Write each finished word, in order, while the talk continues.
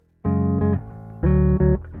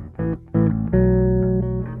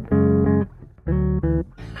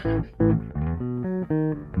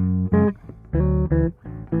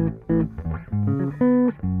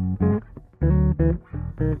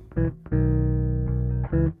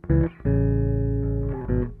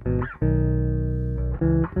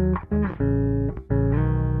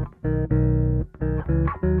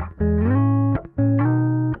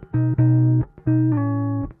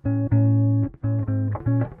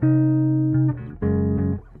Hey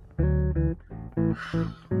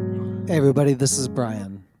everybody, this is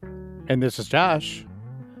Brian. And this is Josh.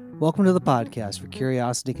 Welcome to the podcast for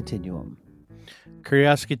Curiosity Continuum.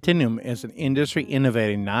 Curiosity Continuum is an industry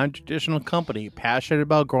innovating, non-traditional company passionate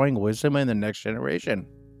about growing wisdom in the next generation.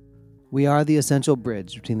 We are the essential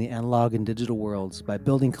bridge between the analog and digital worlds by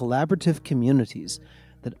building collaborative communities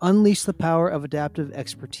that unleash the power of adaptive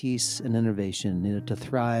expertise and innovation needed to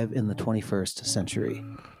thrive in the 21st century.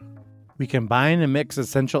 We combine and mix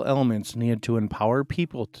essential elements needed to empower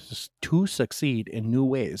people to succeed in new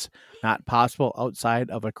ways, not possible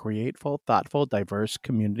outside of a creative, thoughtful, diverse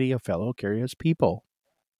community of fellow curious people.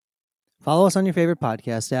 Follow us on your favorite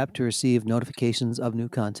podcast app to receive notifications of new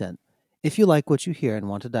content. If you like what you hear and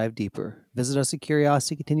want to dive deeper, visit us at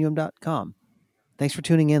curiositycontinuum.com. Thanks for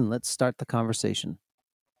tuning in. Let's start the conversation.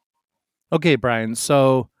 Okay, Brian,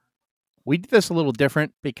 so we did this a little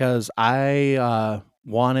different because I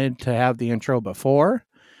wanted to have the intro before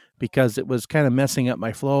because it was kind of messing up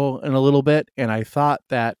my flow in a little bit. And I thought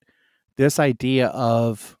that this idea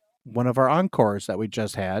of one of our encores that we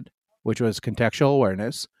just had, which was contextual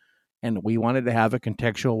awareness, and we wanted to have a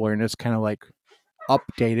contextual awareness kind of like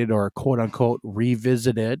updated or quote unquote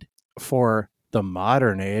revisited for the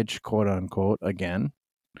modern age, quote unquote, again.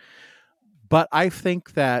 But I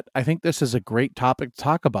think this is a great topic to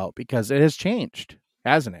talk about because it has changed,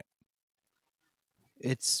 hasn't it?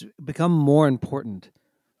 It's become more important.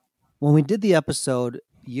 When we did the episode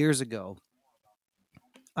years ago,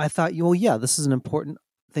 I thought, well, yeah, this is an important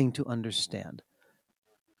thing to understand.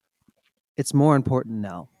 It's more important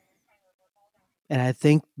now. And I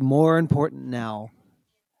think more important now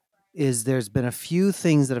is there's been a few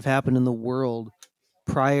things that have happened in the world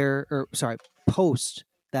post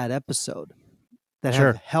that episode that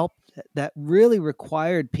have helped, that really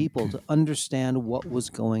required people to understand what was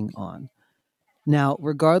going on. Now,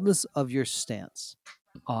 regardless of your stance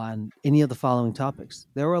on any of the following topics,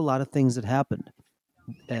 there were a lot of things that happened.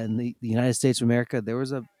 In the United States of America, there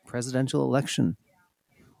was a presidential election.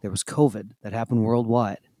 There was COVID that happened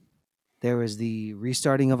worldwide. There was the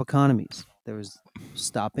restarting of economies. There was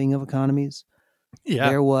stopping of economies. Yeah.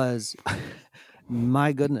 There was,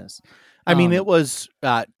 my goodness. I mean, it was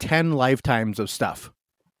 10 lifetimes of stuff.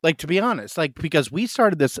 Like, to be honest, because we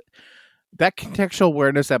started this, that contextual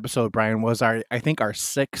awareness episode, Brian, was I think our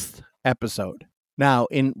 6th episode. Now,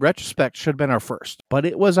 in retrospect, should have been our first, but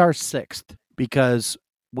it was our 6th because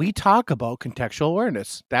we talk about contextual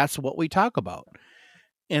awareness. That's what we talk about.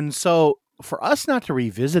 And so for us not to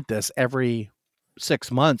revisit this every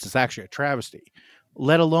 6 months is actually a travesty,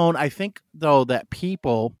 let alone, I think, though, that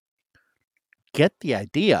people get the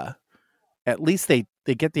idea. At least they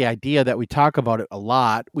get the idea that we talk about it a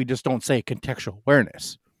lot. We just don't say contextual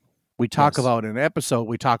awareness. We talk about an episode,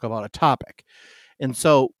 we talk about a topic. And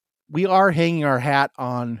so we are hanging our hat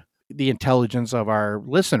on the intelligence of our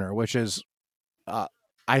listener, which is,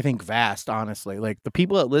 I think, vast, honestly. Like, the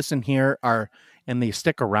people that listen here and they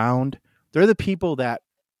stick around, they're the people that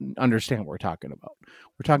understand what we're talking about.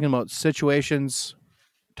 We're talking about situations,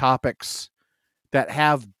 topics that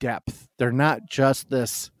have depth. They're not just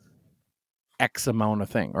this X amount of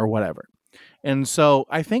thing or whatever. And so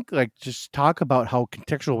I think, just talk about how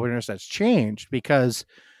contextual awareness has changed, because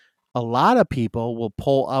a lot of people will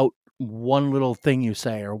pull out one little thing you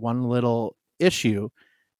say or one little issue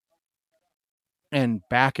and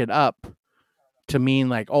back it up to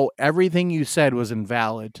mean everything you said was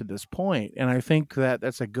invalid to this point. And I think that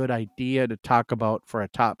that's a good idea to talk about for a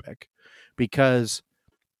topic, because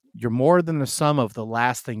you're more than the sum of the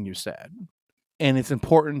last thing you said. And it's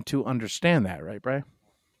important to understand that, right, Brian?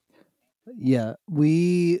 Yeah,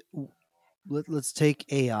 let's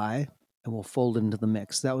take AI and we'll fold into the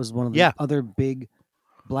mix. That was one of the other big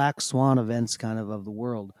black swan events kind of the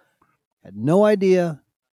world. Had no idea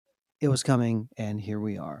it was coming, and here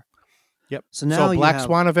we are. Yep. So now Black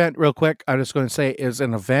Swan event, real quick, I'm just going to say, is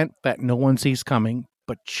an event that no one sees coming,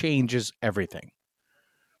 but changes everything.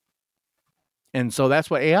 And so that's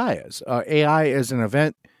what AI is. AI is an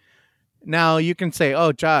event. Now you can say,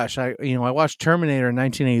 "Oh, Josh, I watched Terminator in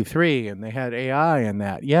 1983, and they had AI in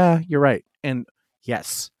that." Yeah, you're right. And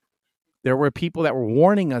yes, there were people that were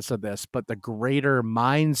warning us of this, but the greater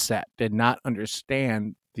mindset did not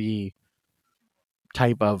understand the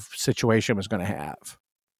type of situation it was going to have.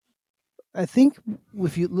 I think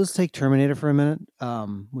let's take Terminator for a minute,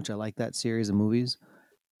 which I like that series of movies.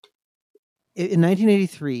 In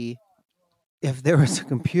 1983, if there was a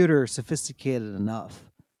computer sophisticated enough,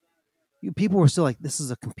 people were still like, this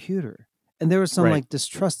is a computer. And there was some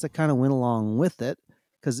distrust that kind of went along with it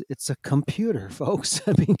because it's a computer, folks.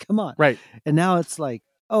 I mean, come on. Right. And now it's like,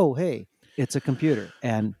 oh, hey, It's a computer,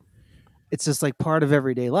 and it's just like part of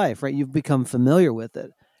everyday life, right? You've become familiar with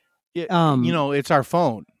it. It's our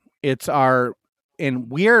phone. It's our, and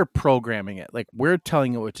we're programming it. Like we're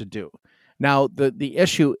telling it what to do. Now the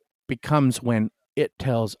issue becomes when it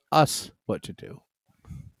tells us what to do.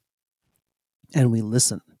 And we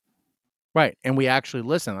listen. Right. And we actually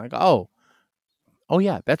listen. Like, oh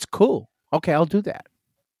yeah, that's cool. Okay, I'll do that.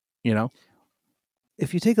 You know?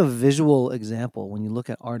 If you take a visual example, when you look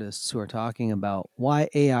at artists who are talking about why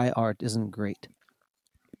AI art isn't great,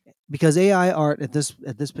 because AI art at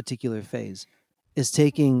this particular phase is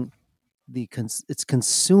taking it's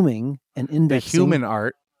consuming and The indexing, human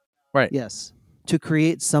art. Right. yes, to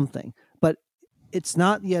create something, but it's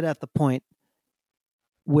not yet at the point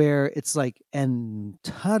where it's like, and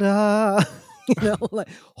ta-da, like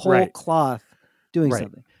whole Right. cloth doing Right.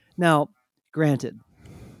 something. Now, granted,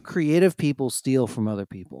 creative people steal from other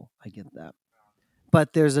people. I get that.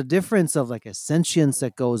 But there's a difference of like a sentience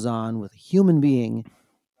that goes on with a human being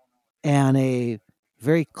and a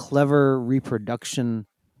very clever reproduction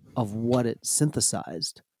of what it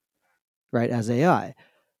synthesized, right, as AI.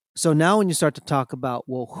 So now when you start to talk about,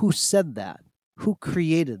 well, who said that? Who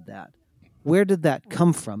created that? Where did that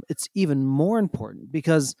come from? It's even more important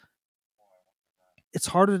because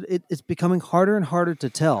it's becoming harder and harder to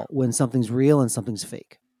tell when something's real and something's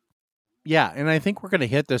fake. Yeah, and I think we're going to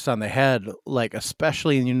hit this on the head, like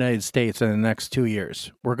especially in the United States in the next 2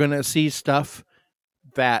 years. We're going to see stuff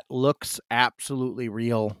that looks absolutely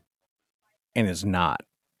real and is not.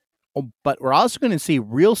 But we're also going to see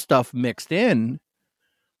real stuff mixed in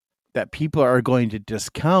that people are going to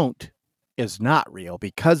discount as not real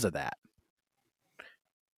because of that.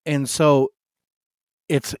 And so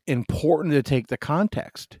it's important to take the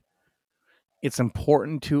context. It's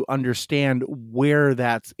important to understand where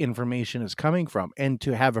that information is coming from and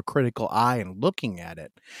to have a critical eye and looking at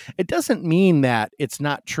it. It doesn't mean that it's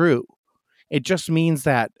not true. It just means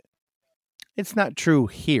that it's not true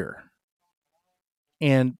here.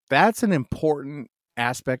 And that's an important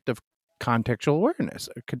aspect of contextual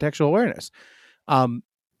awareness.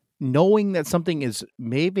 Knowing that something is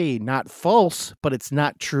maybe not false, but it's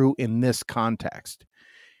not true in this context.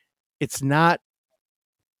 It's not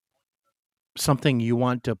something you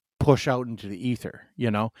want to push out into the ether,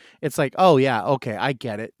 It's like, oh yeah, okay, I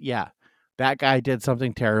get it. Yeah. That guy did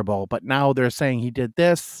something terrible, but now they're saying he did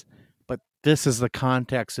this, but this is the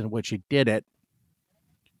context in which he did it,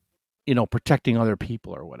 protecting other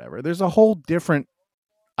people or whatever. There's a whole different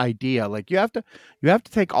idea. Like you have to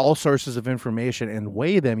take all sources of information and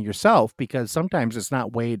weigh them yourself because sometimes it's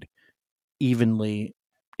not weighed evenly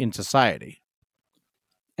in society.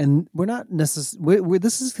 And we're not necessarily,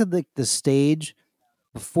 this is like the stage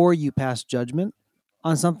before you pass judgment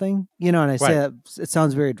on something, and I say Right. it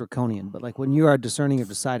sounds very draconian, but like when you are discerning or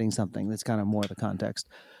deciding something, that's kind of more the context.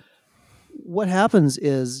 What happens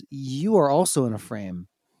is you are also in a frame,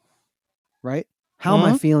 right? How am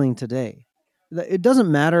I feeling today? It doesn't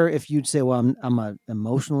matter if you'd say, well, I'm an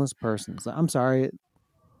emotionless person. It's like, I'm sorry,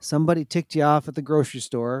 somebody ticked you off at the grocery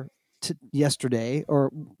store yesterday or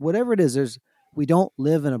whatever it is. We don't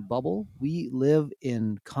live in a bubble. We live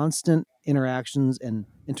in constant interactions and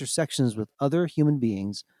intersections with other human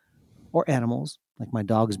beings or animals. Like my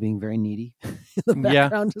dog is being very needy in the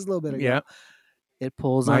background just a little bit ago. Yeah. It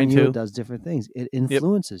pulls Mine on you. too. It does different things. It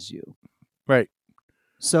influences you. Right.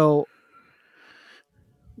 So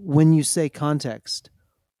when you say context,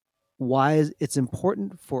 why is it's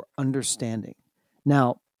important for understanding?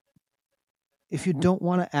 Now, if you don't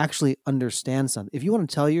want to actually understand something, if you want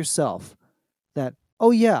to tell yourself that,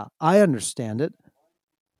 oh yeah, I understand it,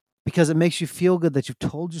 because it makes you feel good that you've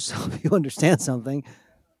told yourself you understand something,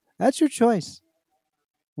 that's your choice.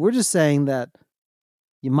 We're just saying that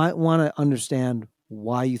you might want to understand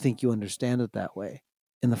why you think you understand it that way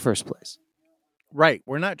in the first place. Right.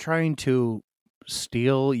 We're not trying to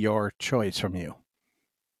steal your choice from you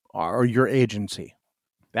or your agency.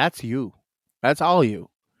 That's you. That's all you.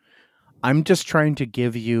 I'm just trying to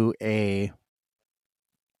give you a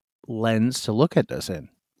lens to look at this in.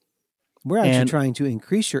 We're actually trying to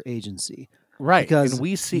increase your agency. Right. Because and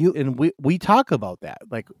we see and we talk about that.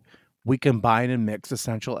 Like we combine and mix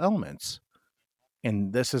essential elements.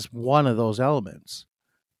 And this is one of those elements.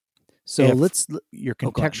 So your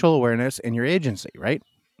contextual awareness and your agency, right?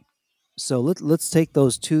 So let's take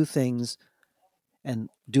those two things and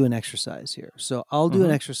do an exercise here. So I'll do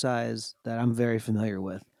an exercise that I'm very familiar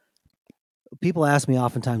with. People ask me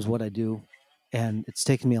oftentimes what I do, and it's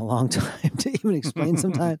taken me a long time to even explain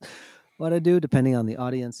sometimes what I do, depending on the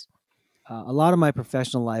audience. A lot of my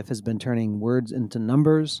professional life has been turning words into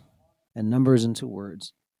numbers and numbers into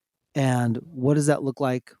words. And what does that look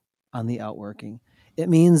like? on the outworking. It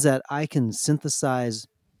means that I can synthesize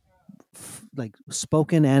like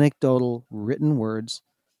spoken, anecdotal, written words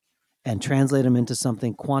and translate them into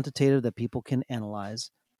something quantitative that people can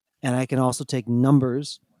analyze. And I can also take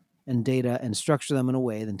numbers and data and structure them in a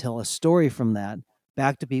way, then tell a story from that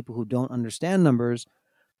back to people who don't understand numbers,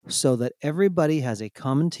 so that everybody has a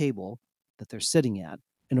common table that they're sitting at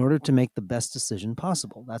in order to make the best decision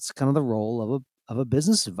possible. That's kind of the role of a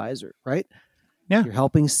business advisor, right? Yeah. You're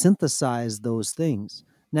helping synthesize those things.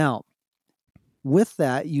 Now, with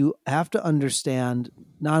that, you have to understand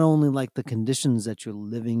not only like the conditions that you're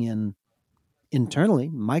living in internally,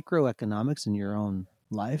 microeconomics in your own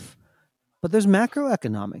life, but there's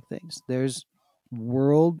macroeconomic things. There's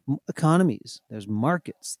world economies, there's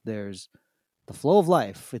markets, there's the flow of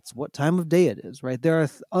life. It's what time of day it is, right? There are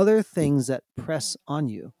other things that press on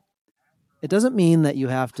you. It doesn't mean that you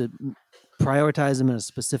have to prioritize them in a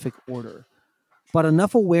specific order, but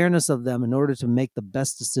enough awareness of them in order to make the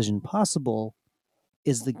best decision possible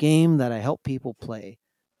is the game that I help people play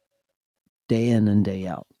day in and day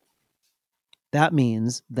out. That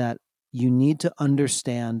means that you need to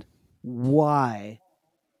understand why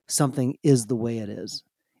something is the way it is.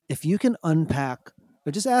 If you can unpack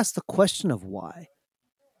or just ask the question of why,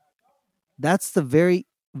 that's the very,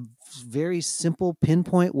 very simple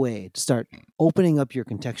pinpoint way to start opening up your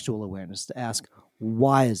contextual awareness to ask,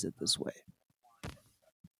 why is it this way?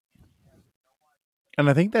 And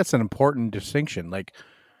I think that's an important distinction. Like,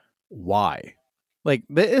 why? Like,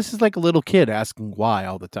 this is like a little kid asking why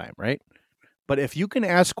all the time, right? But if you can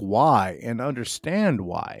ask why and understand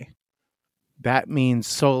why, that means,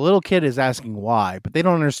 so a little kid is asking why, but they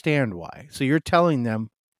don't understand why. So you're telling them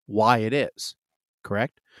why it is,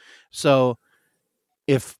 correct? So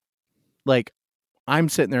if, like, I'm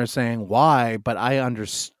sitting there saying why, but I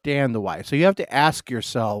understand the why. So you have to ask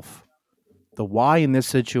yourself, the why in this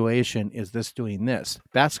situation is this doing this.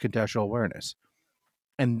 That's contextual awareness.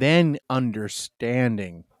 And then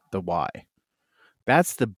understanding the why.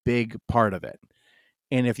 That's the big part of it.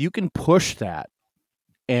 And if you can push that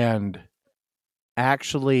and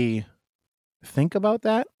actually think about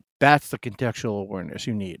that, that's the contextual awareness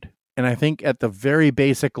you need. And I think at the very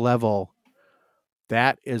basic level,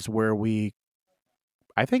 that is where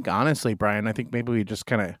I think honestly, Brian, I think maybe we just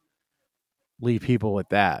kind of leave people with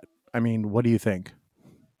that. I mean, what do you think?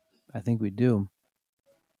 I think we do.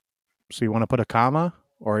 So you want to put a comma,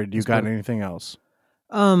 or do you got anything else?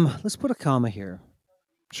 Let's put a comma here.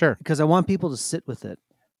 Sure. Because I want people to sit with it.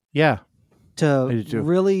 Yeah. To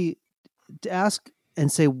really to ask and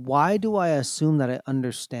say, why do I assume that I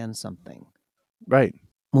understand something? Right.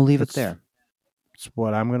 We'll leave it there. That's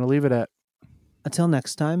what I'm going to leave it at. Until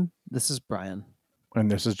next time, this is Brian. And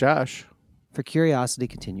this is Josh. For Curiosity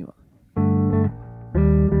Continuum.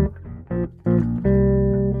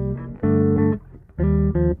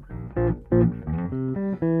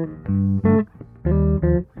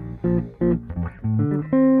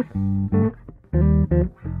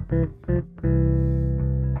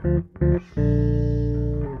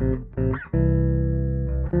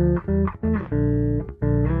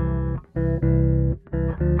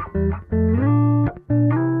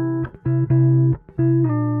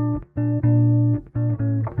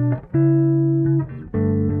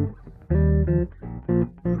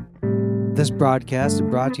 This broadcast is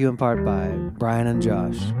brought to you in part by Brian and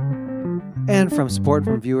Josh, and from support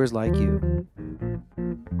from viewers like you.